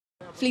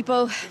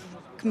Filippo,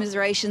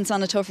 commiserations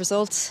on a tough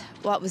result.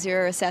 What was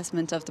your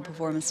assessment of the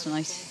performance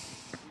tonight?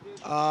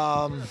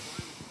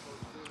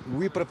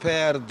 We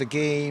prepared the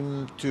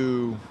game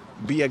to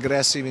be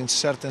aggressive in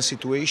certain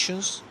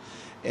situations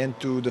and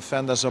to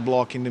defend as a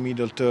block in the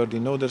middle third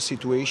in other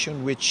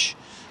situations, which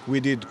we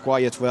did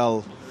quite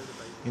well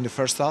in the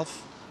first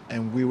half.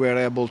 And we were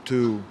able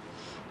to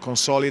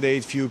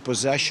consolidate few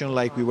possession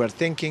like we were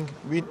thinking.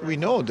 We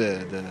know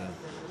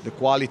the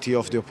quality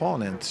of the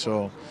opponent,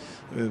 so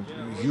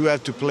you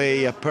have to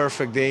play a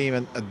perfect game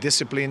and a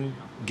disciplined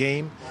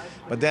game.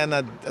 But then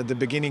at the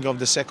beginning of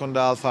the second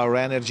half, our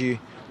energy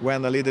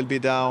went a little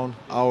bit down.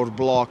 Our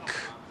block,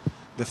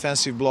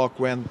 defensive block,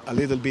 went a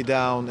little bit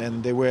down,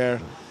 and they were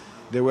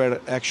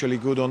actually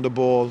good on the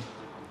ball,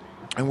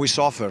 and we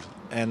suffered.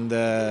 And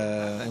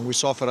we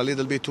suffered a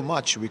little bit too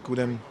much. We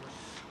couldn't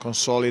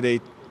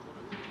consolidate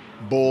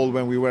ball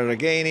when we were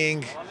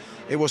regaining.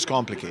 It was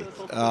complicated.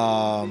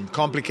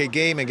 Complicated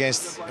game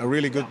against a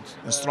really good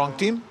and strong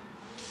team.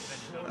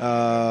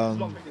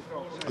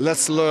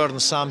 Let's learn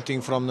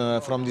something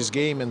from this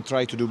game and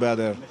try to do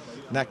better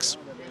next.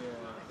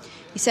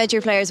 You said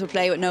your players would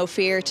play with no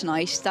fear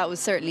tonight. That was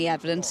certainly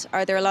evident.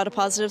 Are there a lot of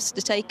positives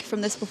to take from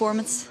this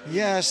performance?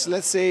 Yes,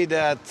 let's say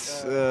that,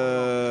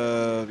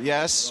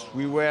 yes,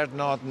 we were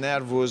not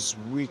nervous.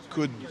 We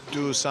could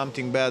do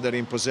something better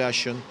in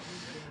possession,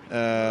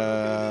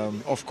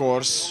 of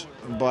course.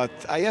 But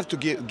I have to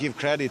give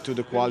credit to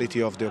the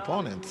quality of the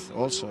opponent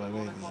also. I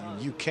mean,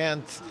 you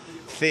can't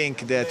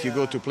think that you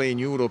go to play in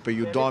Europe and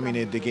you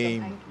dominate the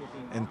game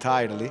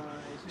entirely.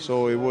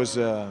 So it was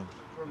a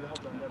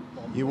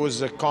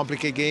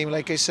complicated game,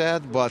 like I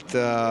said, but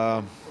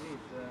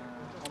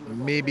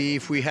maybe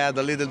if we had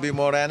a little bit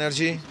more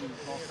energy,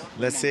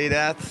 let's say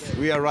that.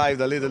 We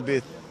arrived a little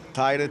bit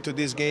tired to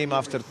this game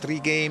after 3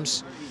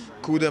 games,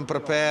 couldn't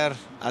prepare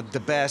at the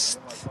best,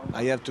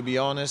 I have to be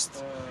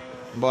honest,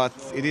 but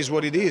it is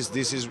what it is.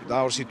 This is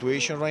our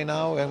situation right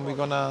now, and we're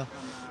gonna,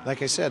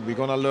 like I said, we're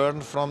gonna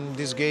learn from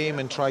this game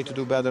and try to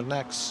do better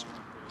next.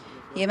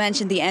 You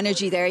mentioned the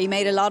energy there. You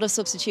made a lot of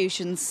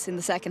substitutions in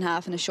the second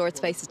half in a short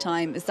space of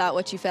time. Is that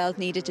what you felt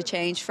needed to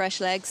change? Fresh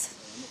legs?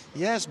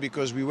 Yes,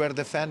 because we were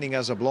defending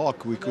as a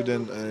block. We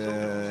couldn't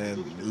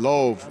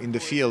low in the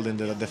field in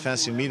the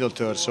defensive middle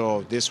third,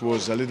 so this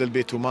was a little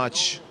bit too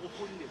much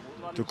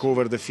to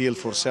cover the field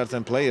for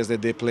certain players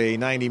that they play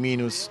 90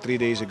 minutes 3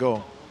 days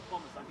ago.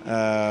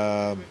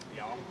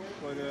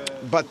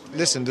 But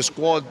listen, the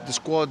squad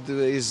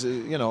is,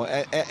 you know,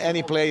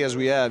 any players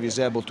we have is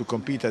able to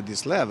compete at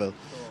this level,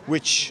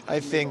 which I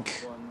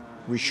think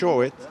we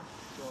show it.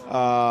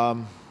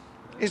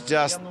 It's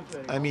just,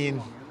 I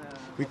mean,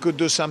 we could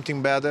do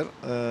something better.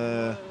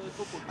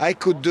 I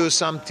could do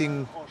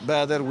something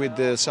better with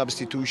the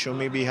substitution.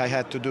 Maybe I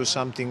had to do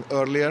something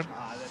earlier.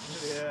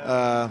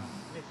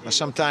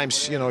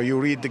 Sometimes, you know, you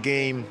read the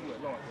game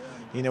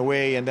in a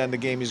way and then the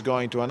game is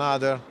going to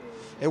another.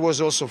 It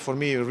was also for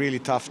me a really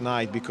tough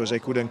night because I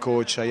couldn't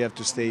coach. I have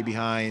to stay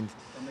behind.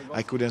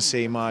 I couldn't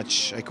say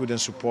much. I couldn't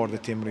support the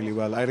team really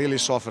well. I really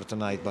suffered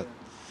tonight, but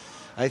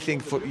I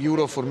think for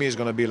Euro for me is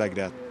going to be like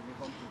that.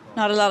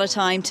 Not a lot of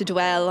time to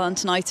dwell on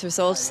tonight's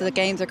results. So the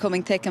games are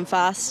coming thick and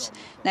fast.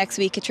 Next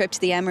week a trip to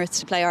the Emirates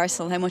to play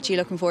Arsenal. How much are you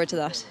looking forward to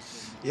that?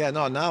 Yeah,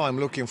 no, now I'm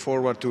looking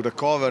forward to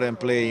recover and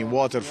play in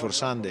water for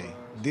Sunday.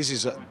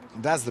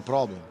 That's the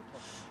problem.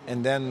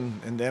 And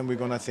then we're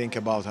going to think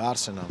about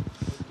Arsenal.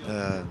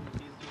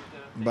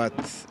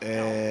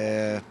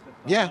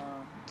 Yeah,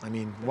 I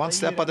mean, one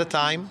step at a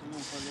time.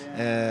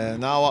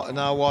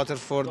 Now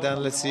Waterford,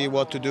 then let's see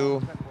what to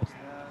do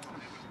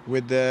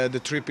with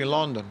the trip in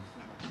London.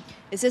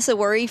 Is this a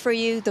worry for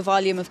you, the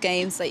volume of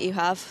games that you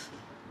have?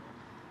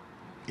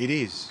 It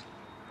is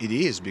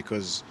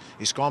because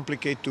it's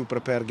complicated to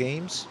prepare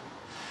games,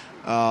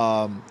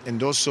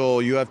 and also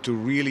you have to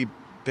really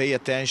pay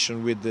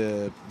attention with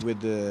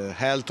the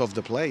health of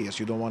the players.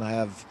 You don't want to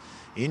have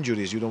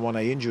injuries. You don't want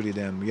to injure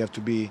them. You have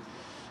to be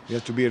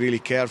really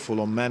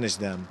careful and manage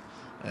them.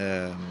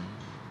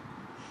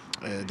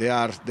 They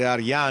are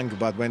young,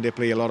 but when they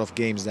play a lot of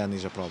games, then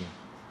is a problem.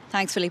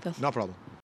 Thanks, Filippo. No problem.